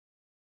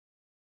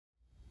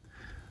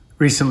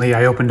Recently,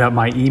 I opened up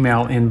my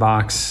email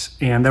inbox,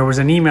 and there was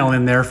an email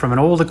in there from an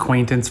old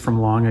acquaintance from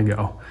long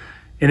ago,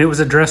 and it was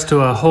addressed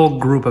to a whole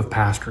group of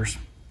pastors.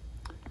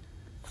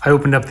 I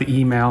opened up the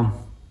email,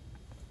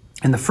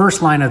 and the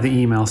first line of the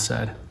email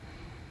said,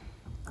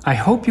 "I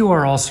hope you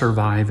are all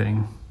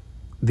surviving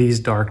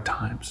these dark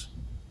times.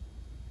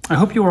 I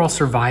hope you are all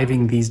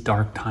surviving these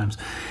dark times."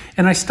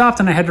 And I stopped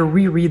and I had to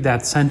reread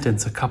that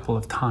sentence a couple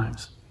of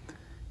times.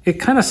 It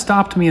kind of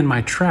stopped me in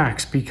my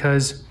tracks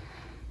because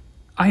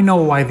I know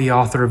why the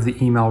author of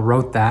the email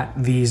wrote that,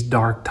 these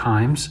dark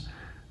times.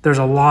 There's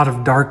a lot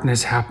of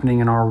darkness happening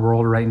in our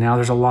world right now.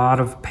 There's a lot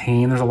of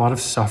pain. There's a lot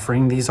of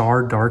suffering. These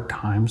are dark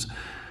times.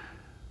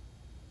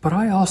 But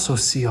I also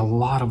see a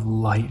lot of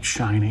light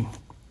shining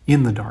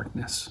in the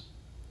darkness.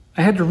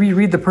 I had to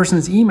reread the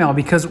person's email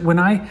because when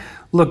I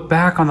look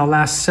back on the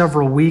last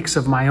several weeks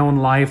of my own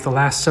life, the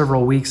last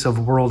several weeks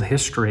of world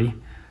history,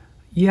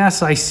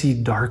 yes, I see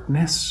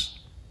darkness,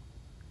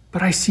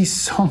 but I see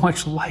so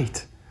much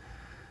light.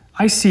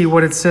 I see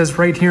what it says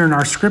right here in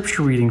our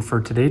scripture reading for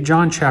today,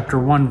 John chapter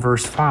 1,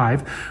 verse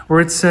 5,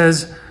 where it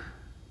says,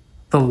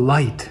 "The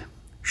light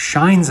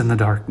shines in the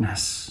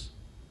darkness,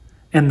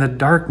 and the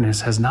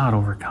darkness has not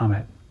overcome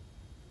it."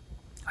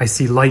 I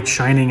see light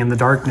shining in the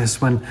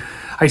darkness when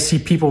I see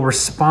people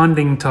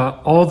responding to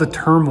all the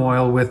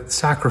turmoil with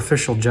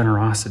sacrificial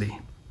generosity.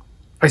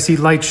 I see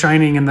light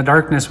shining in the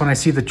darkness when I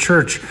see the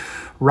church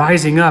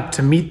rising up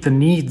to meet the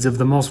needs of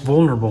the most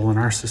vulnerable in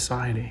our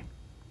society.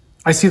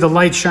 I see the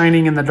light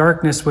shining in the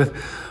darkness with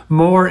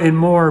more and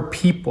more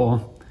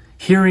people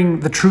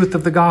hearing the truth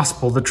of the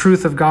gospel, the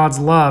truth of God's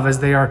love as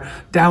they are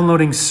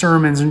downloading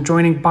sermons and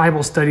joining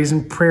Bible studies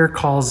and prayer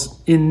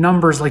calls in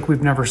numbers like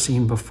we've never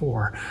seen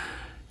before.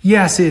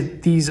 Yes,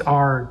 these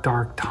are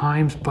dark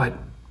times, but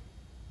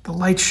the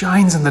light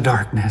shines in the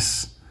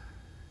darkness,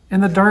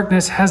 and the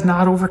darkness has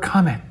not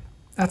overcome it.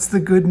 That's the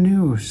good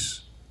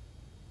news.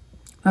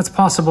 That's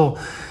possible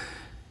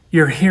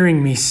you're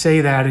hearing me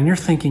say that and you're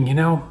thinking,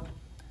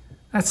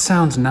 that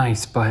sounds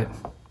nice, but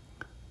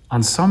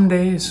on some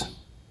days,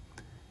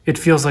 it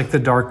feels like the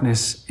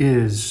darkness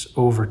is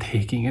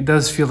overtaking. It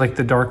does feel like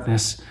the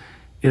darkness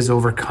is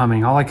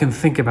overcoming. All I can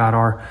think about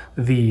are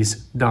these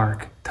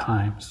dark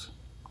times.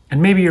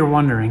 And maybe you're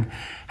wondering,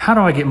 how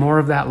do I get more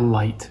of that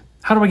light?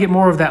 How do I get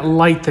more of that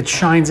light that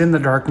shines in the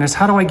darkness?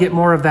 How do I get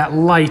more of that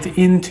light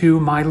into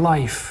my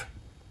life?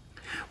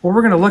 Well,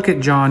 we're going to look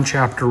at John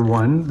chapter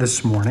 1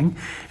 this morning,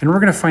 and we're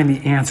going to find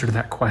the answer to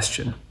that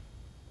question.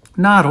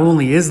 Not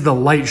only is the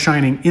light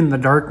shining in the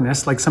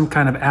darkness like some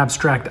kind of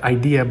abstract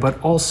idea, but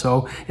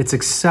also it's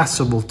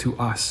accessible to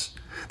us,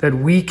 that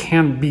we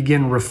can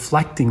begin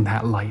reflecting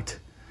that light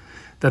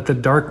that the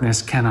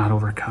darkness cannot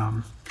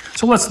overcome.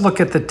 So let's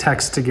look at the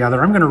text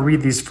together. I'm going to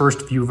read these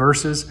first few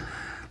verses.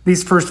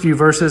 These first few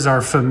verses are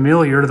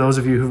familiar to those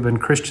of you who've been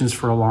Christians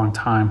for a long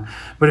time.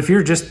 But if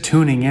you're just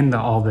tuning into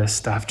all this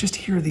stuff, just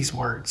hear these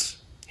words.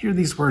 Hear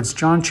these words.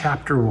 John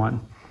chapter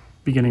 1,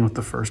 beginning with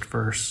the first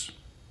verse.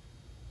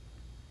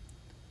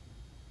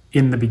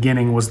 "In the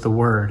beginning was the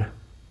Word,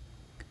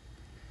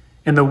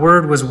 and the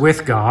Word was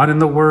with God, and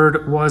the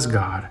Word was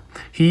God.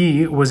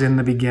 He was in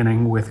the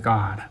beginning with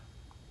God.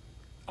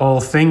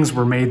 All things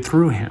were made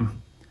through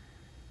him,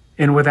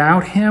 and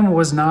without him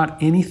was not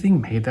anything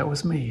made that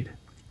was made.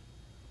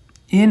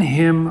 In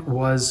him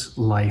was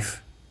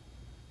life,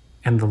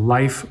 and the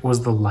life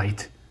was the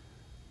light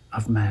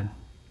of men."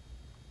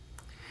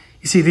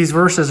 You see, these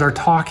verses are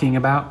talking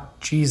about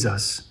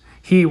Jesus.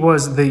 He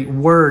was the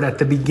Word at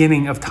the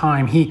beginning of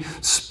time. He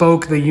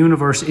spoke the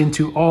universe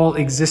into all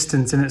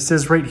existence. And it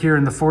says right here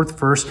in the fourth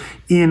verse,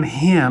 "In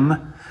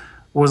him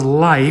was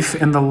life,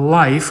 and the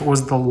life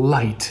was the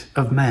light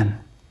of men."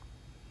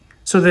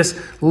 So this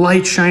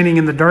light shining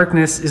in the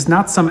darkness is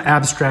not some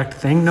abstract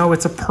thing. No,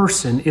 it's a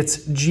person. It's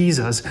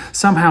Jesus.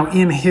 Somehow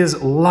in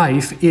his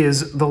life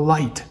is the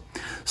light.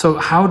 So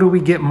how do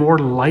we get more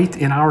light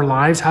in our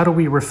lives? How do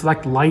we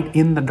reflect light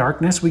in the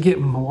darkness? We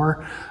get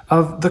more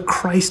of the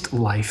Christ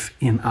life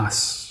in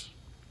us.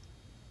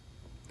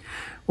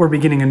 We're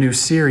beginning a new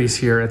series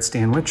here at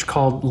Stanwich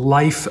called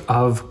Life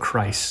of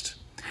Christ,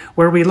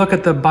 where we look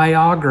at the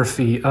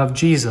biography of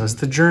Jesus,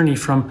 the journey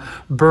from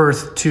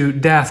birth to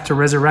death to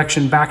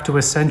resurrection back to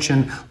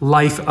ascension,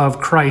 life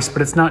of Christ.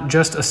 But it's not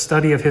just a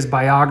study of his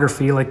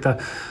biography like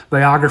the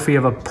biography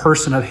of a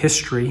person of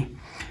history,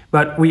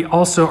 but we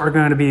also are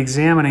going to be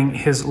examining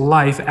his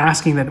life,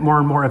 asking that more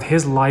and more of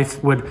his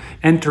life would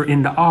enter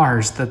into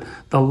ours, that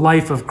the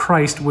life of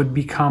Christ would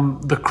become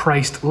the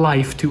Christ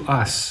life to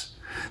us,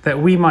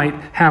 that we might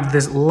have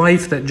this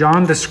life that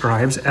John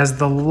describes as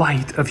the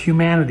light of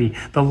humanity,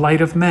 the light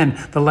of men,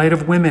 the light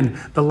of women,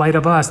 the light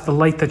of us, the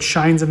light that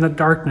shines in the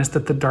darkness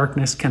that the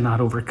darkness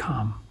cannot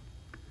overcome.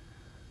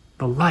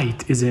 The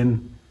light is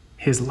in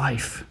his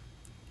life,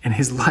 and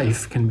his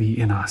life can be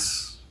in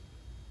us.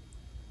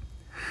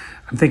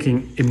 I'm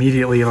thinking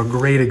immediately of a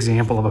great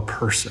example of a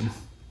person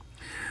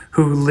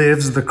who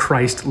lives the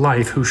Christ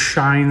life, who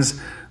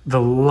shines the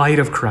light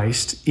of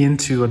Christ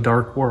into a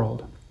dark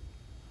world.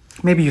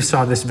 Maybe you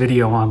saw this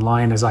video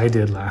online as I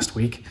did last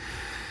week.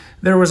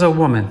 There was a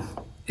woman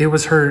It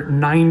was her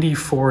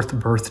 94th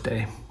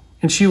birthday,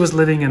 and she was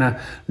living in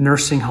a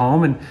nursing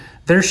home, and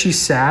there she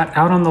sat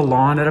out on the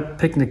lawn at a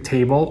picnic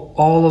table,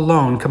 all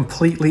alone,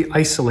 completely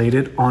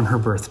isolated on her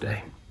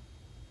birthday.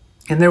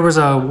 And there was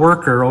a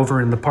worker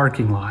over in the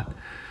parking lot,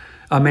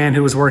 a man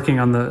who was working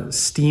on the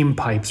steam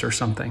pipes or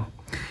something.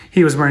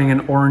 He was wearing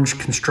an orange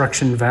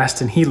construction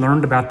vest, and he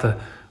learned about the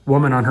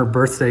woman on her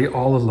birthday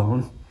all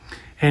alone.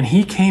 And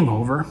he came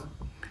over,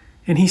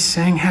 and he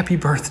sang happy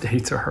birthday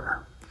to her.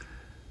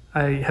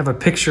 I have a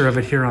picture of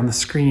it here on the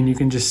screen. You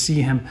can just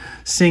see him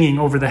singing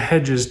over the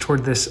hedges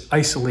toward this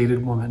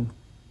isolated woman.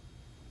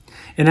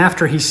 And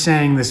after he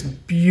sang this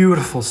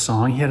beautiful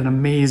song, he had an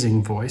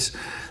amazing voice.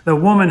 The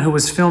woman who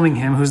was filming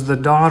him, who's the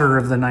daughter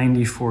of the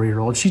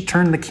 94-year-old, she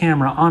turned the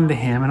camera onto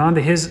him and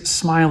onto his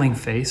smiling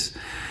face,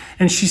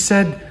 and she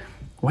said,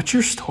 "What's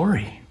your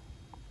story?"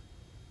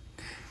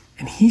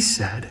 And he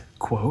said,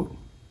 quote,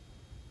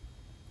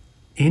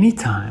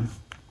 "Anytime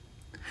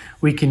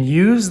we can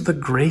use the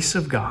grace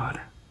of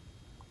God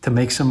to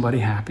make somebody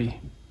happy,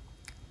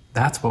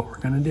 that's what we're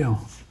going to do.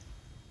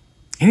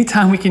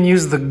 Anytime we can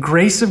use the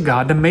grace of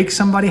God to make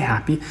somebody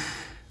happy,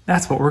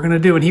 that's what we're going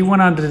to do." And he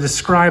went on to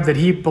describe that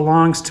he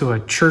belongs to a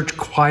church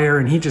choir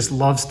and he just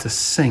loves to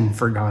sing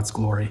for God's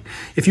glory.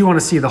 If you want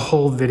to see the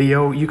whole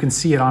video, you can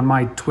see it on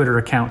my Twitter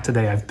account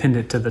today. I've pinned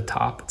it to the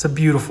top. It's a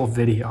beautiful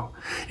video.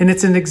 And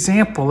it's an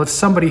example of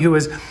somebody who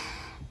is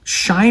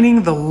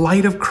shining the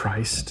light of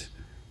Christ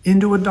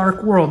into a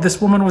dark world.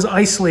 This woman was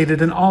isolated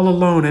and all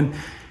alone, and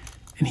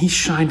he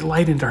shined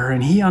light into her,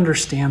 and he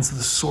understands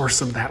the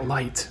source of that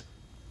light.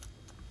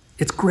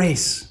 It's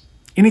grace.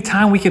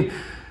 Anytime we can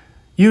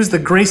use the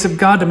grace of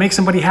God to make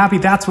somebody happy,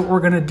 that's what we're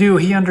going to do.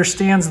 He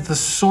understands the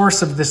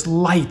source of this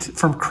light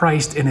from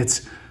Christ, and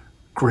it's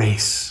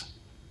grace.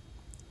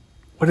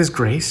 What is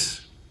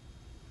grace?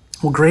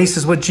 Well, grace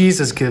is what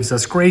Jesus gives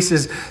us. Grace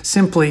is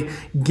simply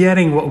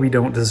getting what we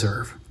don't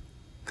deserve.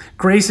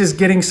 Grace is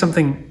getting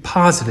something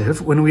positive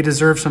when we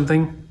deserve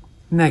something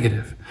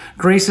negative.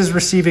 Grace is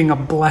receiving a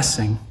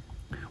blessing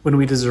when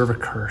we deserve a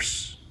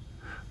curse.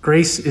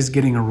 Grace is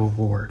getting a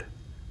reward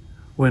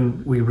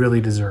when we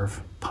really deserve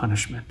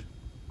punishment.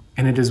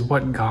 And it is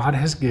what God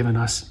has given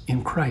us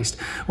in Christ.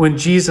 When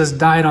Jesus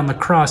died on the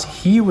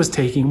cross, he was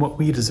taking what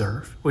we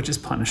deserve, which is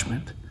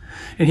punishment.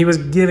 And he was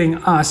giving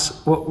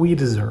us what we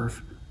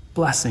deserve,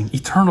 blessing,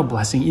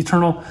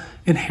 eternal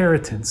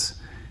inheritance.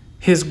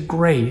 His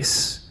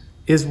grace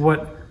is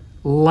what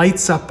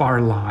lights up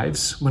our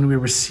lives. When we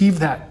receive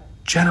that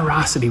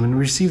generosity, when we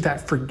receive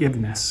that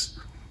forgiveness,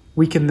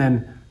 we can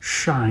then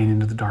shine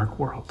into the dark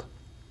world.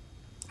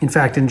 In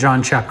fact, in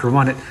John chapter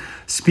 1, it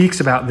speaks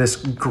about this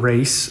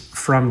grace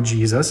from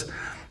Jesus.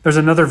 There's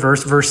another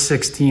verse, verse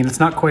 16. It's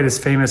not quite as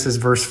famous as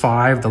verse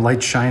 5. The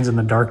light shines in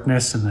the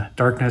darkness, and the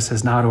darkness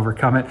has not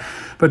overcome it.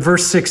 But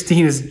verse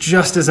 16 is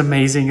just as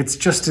amazing. It's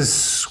just as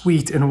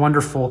sweet and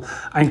wonderful.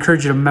 I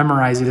encourage you to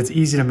memorize it. It's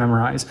easy to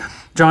memorize.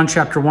 John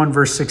chapter 1,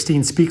 verse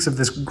 16 speaks of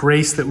this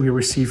grace that we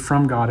receive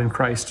from God in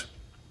Christ.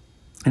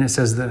 And it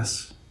says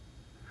this: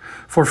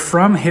 "For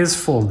from his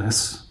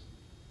fullness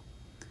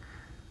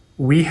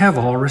we have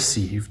all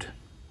received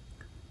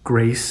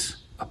grace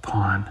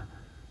upon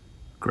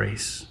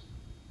grace."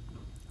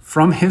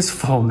 From his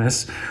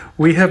fullness,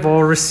 we have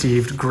all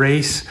received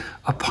grace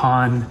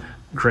upon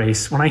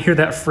grace. When I hear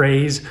that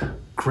phrase,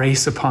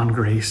 grace upon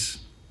grace,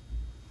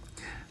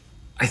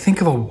 I think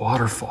of a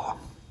waterfall.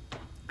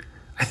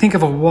 I think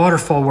of a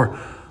waterfall where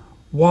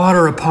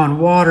water upon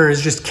water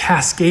is just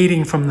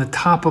cascading from the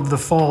top of the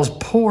falls,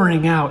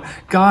 pouring out.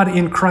 God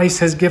in Christ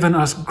has given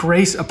us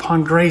grace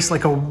upon grace,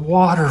 like a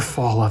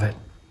waterfall of it.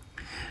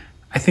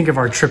 I think of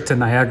our trip to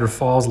Niagara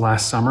Falls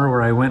last summer,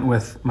 where I went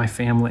with my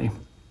family.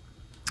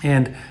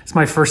 And it's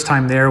my first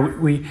time there.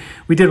 We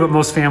did what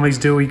most families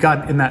do. We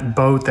got in that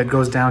boat that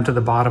goes down to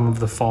the bottom of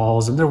the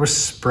falls, and there was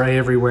spray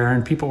everywhere,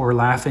 and people were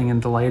laughing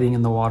and delighting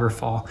in the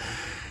waterfall.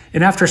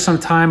 And after some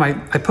time, I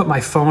put my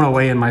phone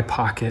away in my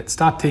pocket,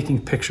 stopped taking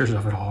pictures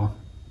of it all.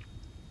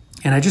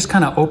 And I just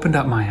kind of opened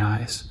up my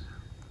eyes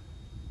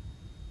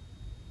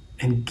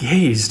and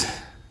gazed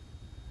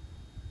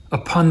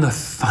upon the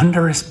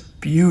thunderous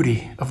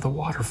beauty of the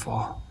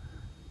waterfall.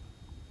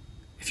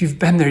 If you've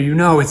been there, you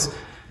know it's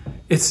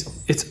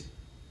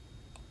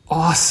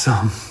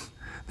awesome.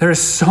 There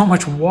is so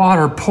much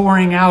water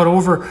pouring out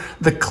over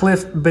the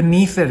cliff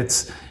beneath it.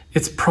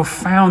 It's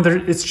profound.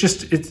 It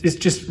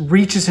just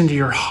reaches into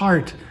your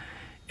heart.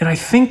 And I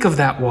think of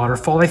that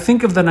waterfall. I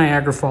think of the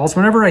Niagara Falls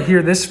whenever I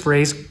hear this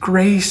phrase,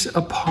 grace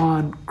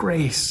upon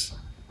grace.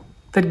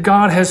 That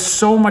God has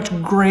so much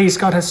grace,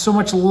 God has so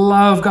much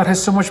love, God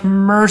has so much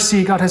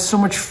mercy, God has so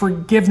much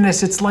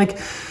forgiveness. It's like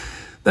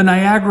the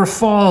Niagara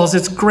Falls.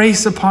 It's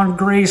grace upon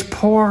grace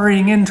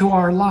pouring into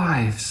our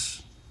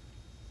lives.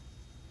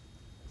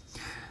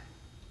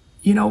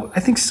 You know, I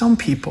think some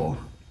people,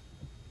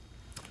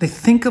 they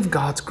think of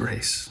God's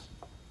grace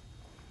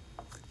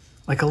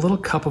like a little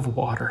cup of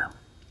water.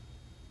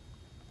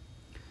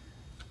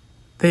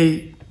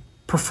 They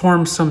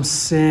perform some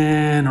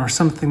sin or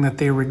something that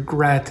they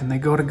regret, and they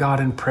go to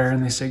God in prayer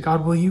and they say,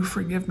 God, will you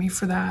forgive me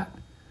for that?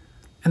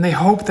 And they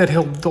hope that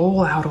he'll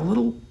dole out a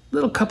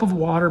little cup of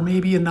water,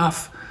 maybe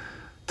enough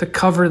to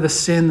cover the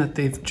sin that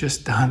they've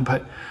just done.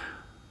 But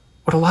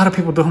what a lot of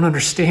people don't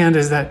understand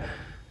is that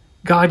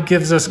God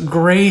gives us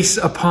grace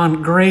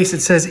upon grace.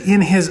 It says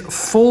in his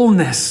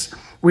fullness,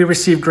 we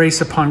receive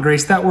grace upon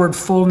grace. That word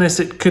fullness,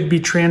 it could be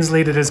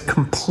translated as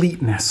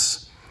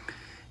completeness.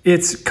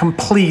 It's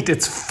complete,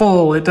 it's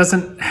full. It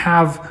doesn't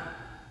have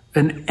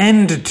an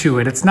end to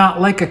it. It's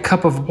not like a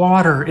cup of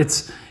water.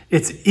 It's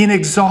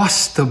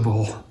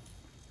inexhaustible.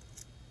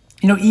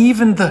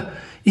 Even the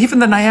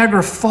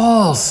Niagara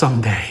Falls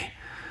someday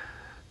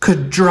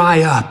could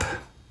dry up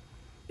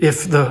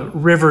if the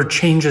river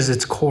changes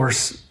its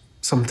course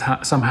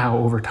somehow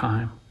over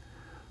time.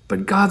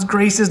 But God's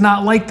grace is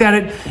not like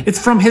that.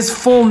 It's from his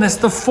fullness,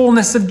 the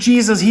fullness of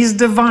Jesus. He's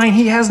divine.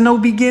 He has no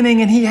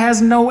beginning and he has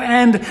no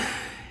end.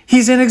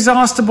 He's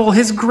inexhaustible.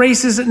 His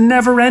grace is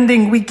never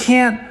ending. We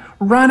can't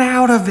run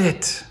out of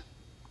it.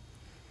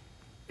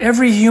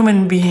 Every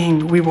human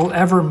being we will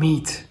ever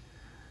meet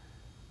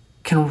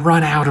can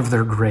run out of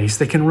their grace.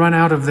 They can run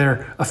out of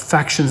their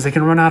affections. They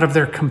can run out of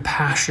their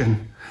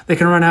compassion. They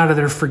can run out of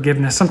their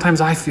forgiveness.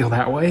 Sometimes I feel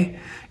that way.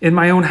 In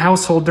my own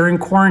household during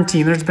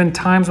quarantine, there's been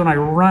times when I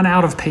run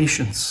out of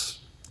patience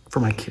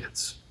for my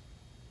kids.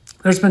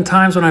 There's been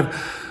times when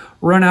I've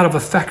run out of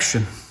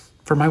affection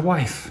for my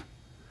wife.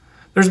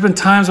 There's been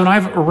times when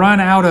I've run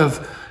out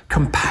of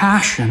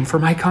compassion for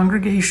my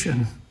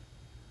congregation.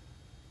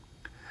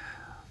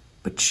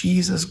 But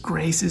Jesus'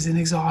 grace is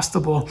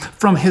inexhaustible.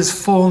 From his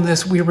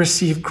fullness, we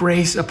receive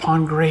grace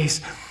upon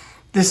grace.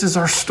 This is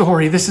our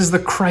story. This is the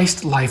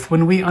Christ life.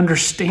 When we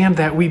understand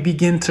that, we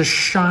begin to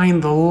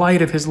shine the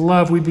light of his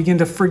love. We begin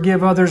to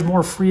forgive others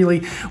more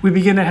freely. We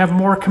begin to have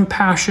more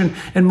compassion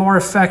and more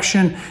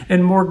affection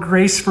and more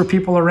grace for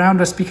people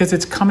around us because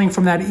it's coming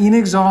from that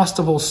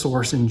inexhaustible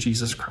source in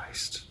Jesus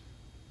Christ.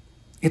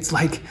 It's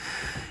like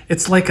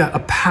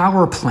a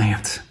power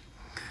plant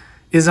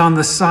is on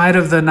the side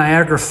of the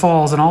Niagara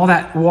Falls, and all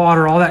that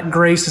water, all that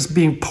grace is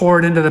being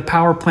poured into the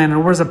power plant.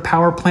 And what does a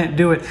power plant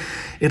do?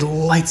 It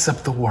lights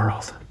up the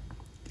world.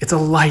 It's a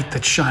light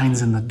that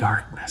shines in the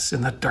darkness,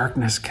 and the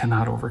darkness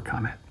cannot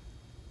overcome it.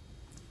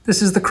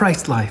 This is the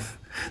Christ life.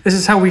 This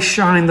is how we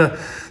shine the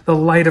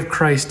light of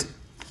Christ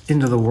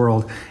into the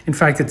world. In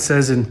fact, it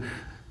says in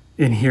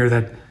here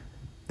that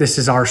this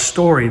is our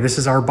story. This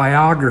is our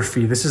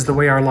biography. This is the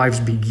way our lives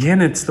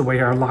begin. It's the way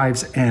our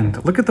lives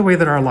end. Look at the way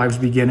that our lives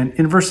begin.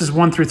 In verses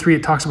 1-3,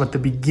 it talks about the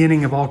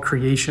beginning of all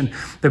creation,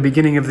 the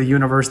beginning of the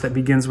universe that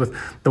begins with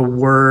the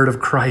word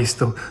of Christ,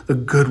 the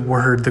good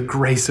word, the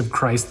grace of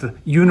Christ. The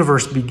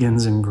universe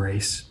begins in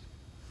grace.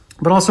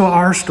 But also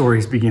our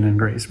stories begin in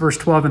grace. Verse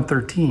 12 and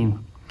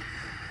 13.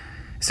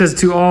 It says,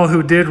 to all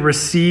who did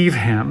receive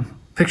him.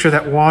 Picture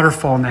that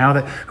waterfall now,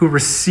 that who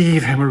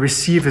receive him, who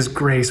receive his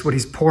grace, what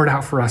he's poured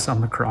out for us on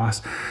the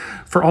cross.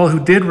 For all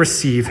who did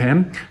receive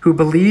him, who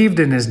believed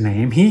in his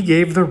name, he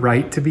gave the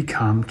right to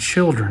become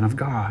children of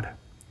God,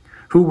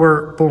 who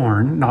were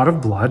born not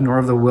of blood, nor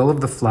of the will of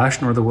the flesh,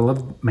 nor the will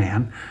of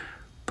man,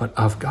 but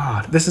of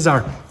God. This is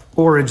our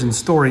origin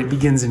story. It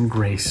begins in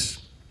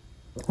grace.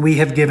 We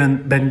have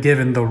been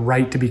given the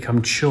right to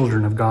become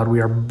children of God. We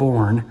are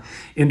born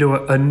into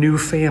a new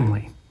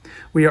family.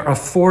 We are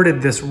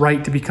afforded this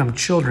right to become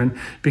children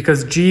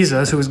because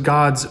Jesus, who is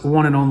God's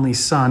one and only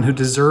Son, who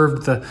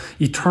deserved the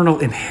eternal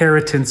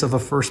inheritance of a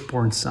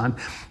firstborn son,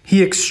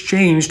 he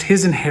exchanged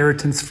his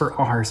inheritance for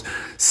ours.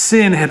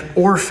 Sin had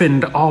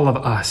orphaned all of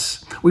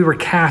us. We were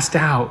cast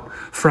out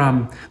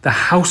from the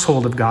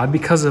household of God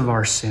because of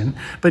our sin.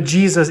 But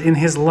Jesus, in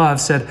his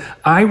love, said,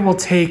 I will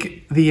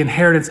take the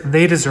inheritance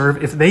they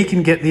deserve if they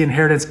can get the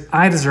inheritance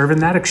I deserve.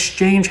 And that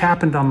exchange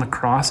happened on the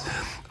cross.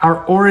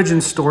 Our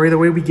origin story, the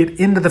way we get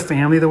into the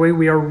family, the way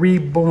we are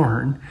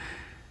reborn,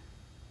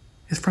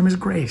 is from his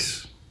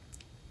grace.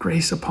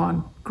 Grace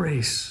upon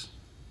grace.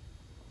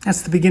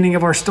 That's the beginning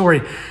of our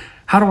story.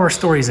 How do our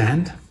stories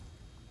end?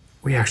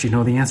 We actually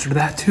know the answer to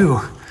that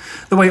too.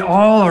 The way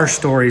all our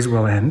stories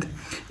will end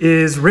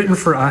is written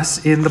for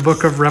us in the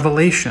book of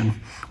Revelation,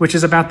 which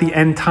is about the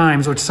end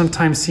times, which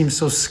sometimes seems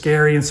so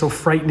scary and so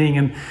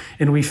frightening,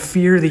 and we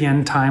fear the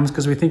end times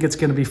because we think it's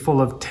going to be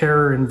full of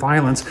terror and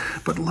violence.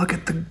 But look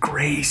at the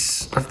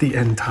grace of the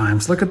end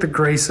times. Look at the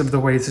grace of the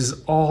way this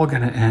is all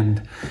going to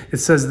end. It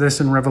says this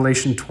in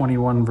Revelation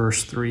 21,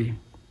 verse 3,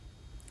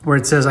 where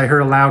it says, I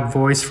heard a loud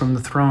voice from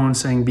the throne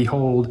saying,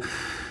 behold,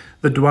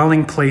 the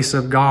dwelling place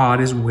of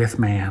God is with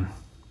man.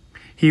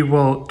 He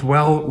will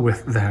dwell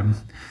with them.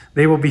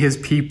 They will be his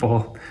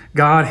people.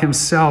 God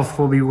himself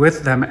will be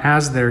with them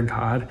as their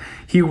God.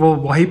 He will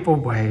wipe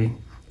away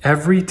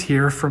every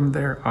tear from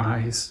their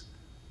eyes,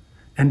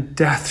 and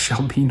death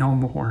shall be no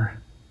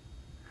more.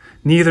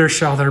 Neither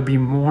shall there be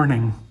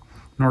mourning,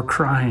 nor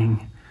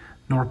crying,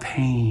 nor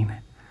pain,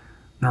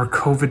 nor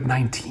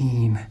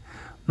COVID-19,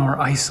 nor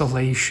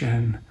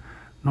isolation,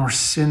 nor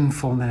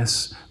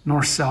sinfulness,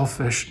 nor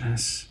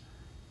selfishness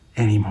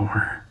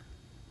anymore.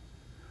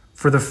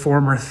 For the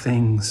former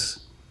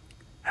things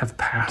have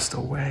passed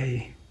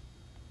away.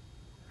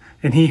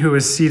 And he who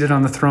is seated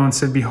on the throne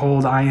said,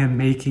 "Behold, I am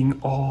making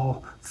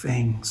all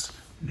things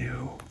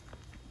new."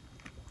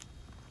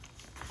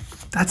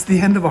 That's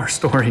the end of our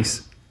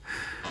stories.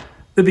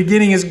 The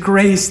beginning is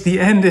grace. The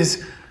end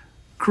is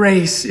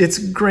grace. It's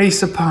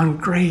grace upon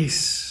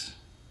grace.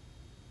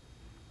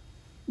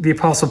 The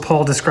Apostle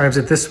Paul describes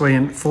it this way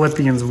in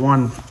Philippians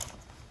 1,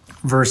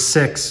 verse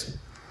 6.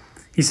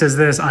 He says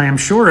this, "I am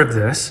sure of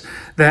this,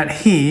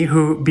 that he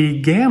who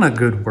began a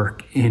good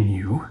work in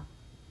you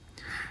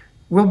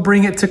will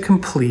bring it to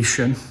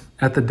completion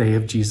at the day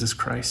of Jesus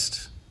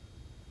Christ."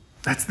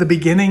 That's the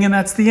beginning and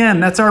that's the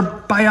end. That's our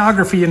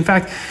biography. In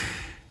fact,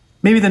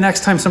 maybe the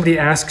next time somebody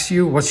asks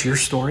you, "What's your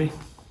story?"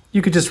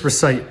 you could just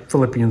recite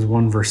Philippians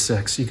 1, verse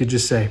 6. You could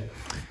just say,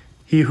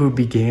 "He who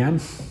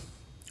began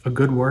a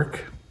good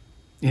work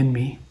in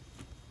me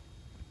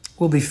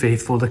will be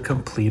faithful to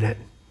complete it."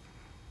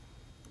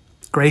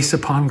 Grace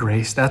upon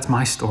grace, that's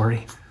my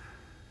story.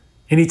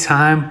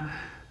 Anytime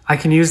I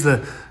can use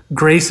the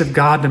grace of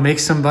God to make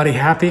somebody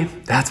happy,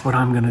 that's what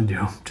I'm going to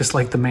do. Just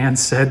like the man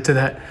said to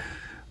that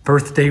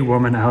birthday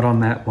woman out on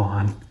that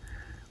lawn.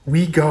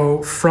 We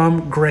go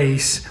from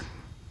grace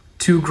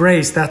to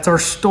grace. That's our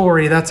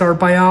story. That's our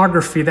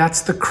biography.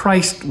 That's the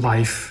Christ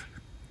life.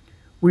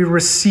 We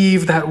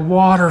receive that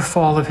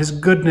waterfall of his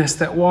goodness,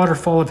 that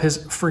waterfall of his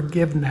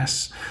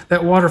forgiveness,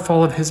 that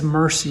waterfall of his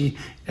mercy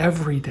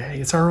every day.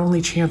 It's our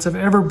only chance of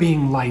ever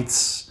being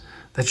lights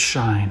that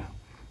shine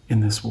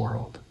in this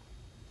world.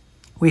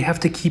 We have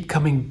to keep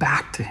coming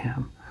back to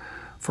him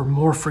for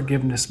more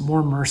forgiveness,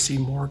 more mercy,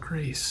 more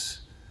grace.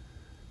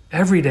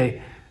 Every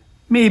day.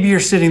 Maybe you're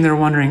sitting there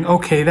wondering,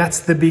 okay, that's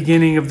the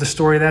beginning of the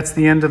story. That's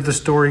the end of the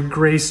story,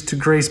 grace to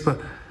grace. But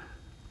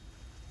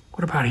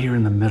what about here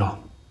in the middle?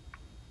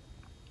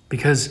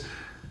 Because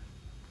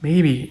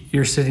maybe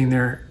you're sitting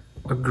there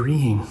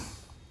agreeing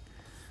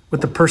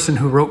with the person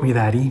who wrote me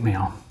that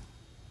email.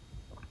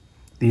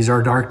 These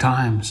are dark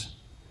times.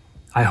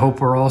 I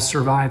hope we're all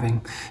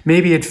surviving.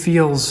 Maybe it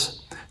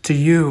feels to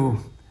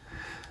you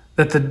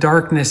that the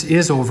darkness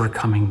is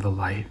overcoming the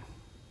light.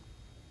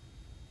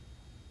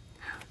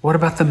 What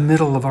about the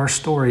middle of our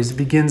stories? It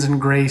begins in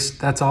grace.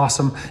 That's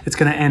awesome. It's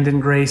going to end in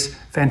grace.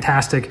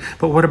 Fantastic.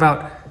 But what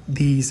about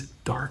these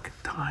dark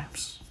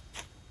times?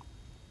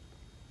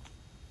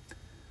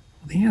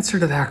 The answer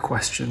to that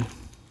question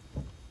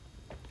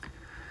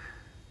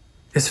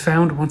is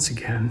found once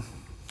again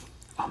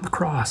on the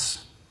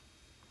cross.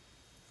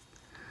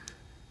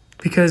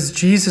 Because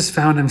Jesus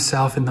found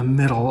himself in the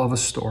middle of a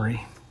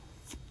story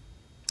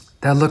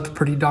that looked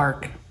pretty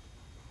dark.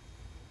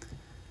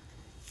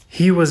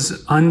 He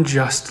was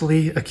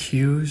unjustly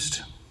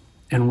accused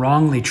and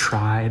wrongly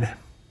tried.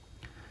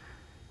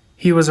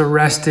 He was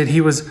arrested,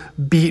 he was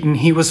beaten,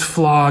 he was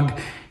flogged,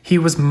 he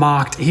was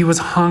mocked, he was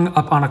hung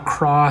up on a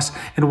cross.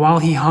 And while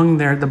he hung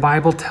there, the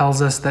Bible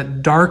tells us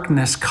that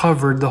darkness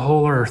covered the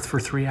whole earth for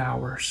 3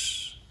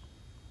 hours.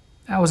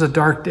 That was a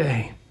dark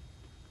day.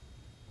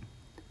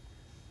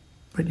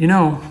 But you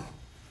know,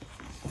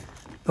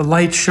 the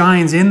light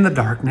shines in the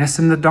darkness,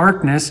 and the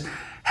darkness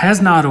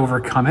has not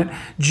overcome it.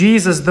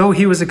 Jesus, though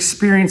he was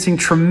experiencing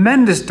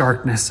tremendous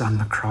darkness on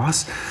the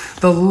cross,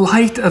 the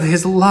light of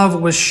his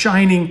love was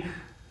shining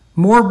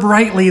more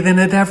brightly than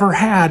it ever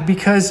had,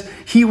 because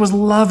he was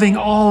loving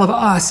all of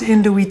us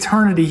into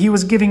eternity. He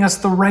was giving us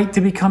the right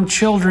to become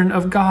children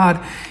of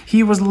God.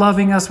 He was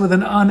loving us with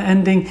an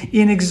unending,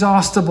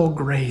 inexhaustible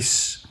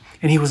grace.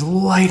 And he was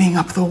lighting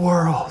up the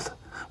world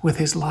with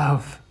his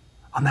love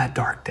on that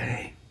dark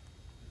day.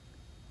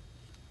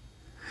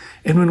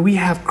 And when we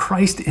have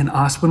Christ in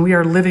us, when we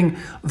are living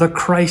the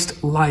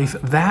Christ life,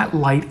 that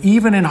light,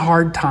 even in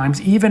hard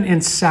times, even in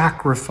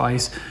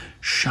sacrifice,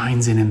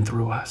 shines in and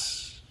through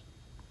us.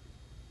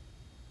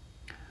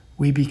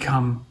 We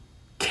become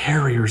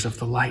carriers of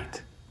the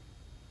light.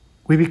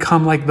 We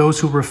become like those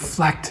who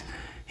reflect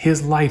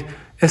his light,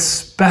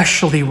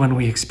 especially when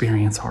we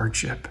experience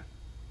hardship.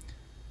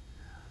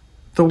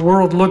 The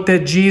world looked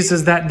at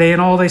Jesus that day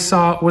and all they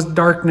saw was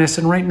darkness.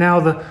 And right now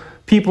the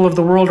people of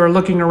the world are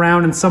looking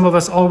around, and some of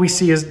us, all we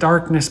see is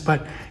darkness.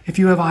 But if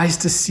you have eyes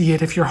to see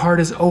it, if your heart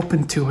is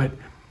open to it,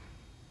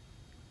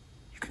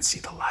 you can see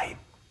the light.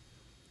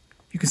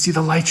 You can see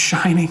the light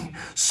shining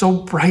so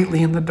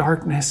brightly in the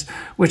darkness,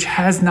 which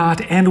has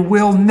not and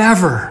will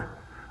never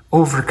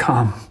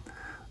overcome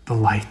the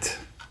light.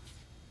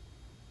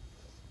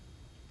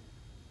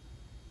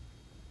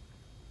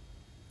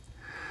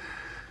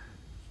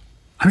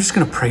 I'm just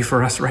going to pray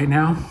for us right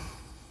now.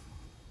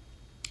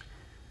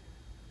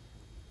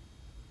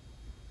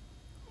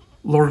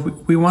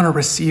 Lord, we want to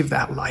receive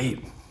that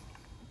light.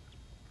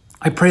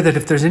 I pray that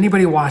if there's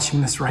anybody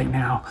watching this right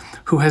now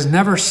who has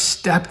never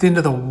stepped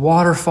into the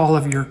waterfall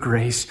of your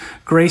grace,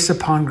 grace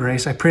upon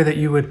grace, I pray that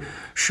you would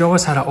show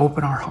us how to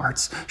open our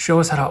hearts,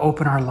 show us how to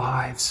open our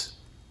lives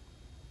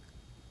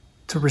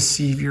to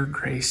receive your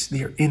grace,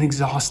 your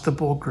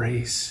inexhaustible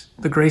grace,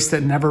 the grace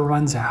that never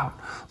runs out.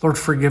 Lord,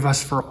 forgive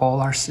us for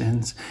all our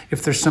sins.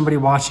 If there's somebody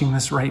watching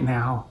this right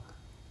now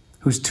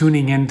who's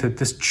tuning into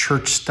this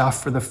church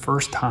stuff for the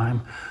first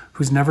time,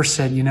 who's never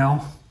said, you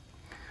know,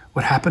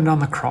 what happened on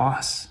the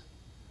cross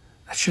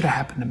That should have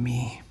happened to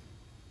me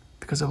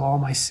because of all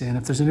my sin.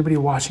 If there's anybody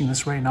watching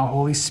this right now,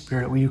 Holy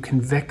Spirit, will you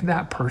convict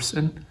that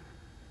person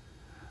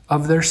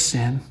of their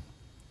sin?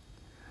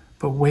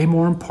 But way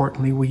more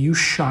importantly, will you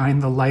shine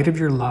the light of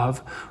your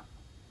love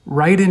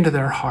right into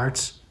their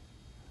hearts?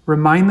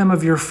 Remind them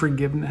of your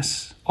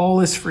forgiveness.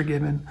 All is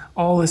forgiven.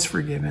 All is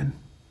forgiven.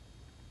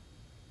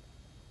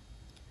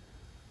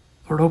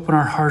 Lord, open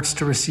our hearts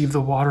to receive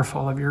the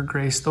waterfall of your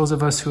grace. Those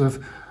of us who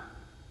have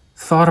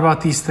thought about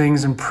these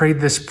things and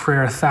prayed this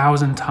prayer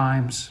 1,000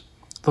 times,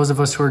 those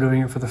of us who are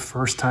doing it for the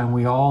first time,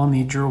 we all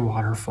need your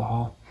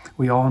waterfall.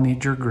 We all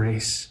need your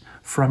grace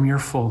from your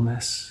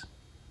fullness.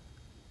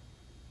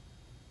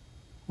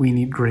 We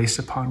need grace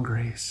upon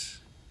grace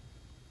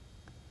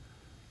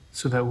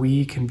so that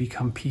we can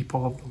become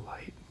people of the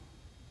light,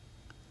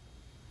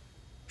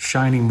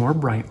 shining more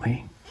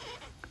brightly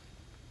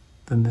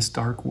than this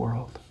dark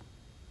world.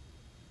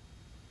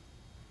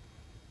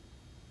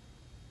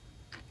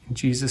 In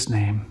Jesus'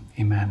 name,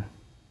 amen.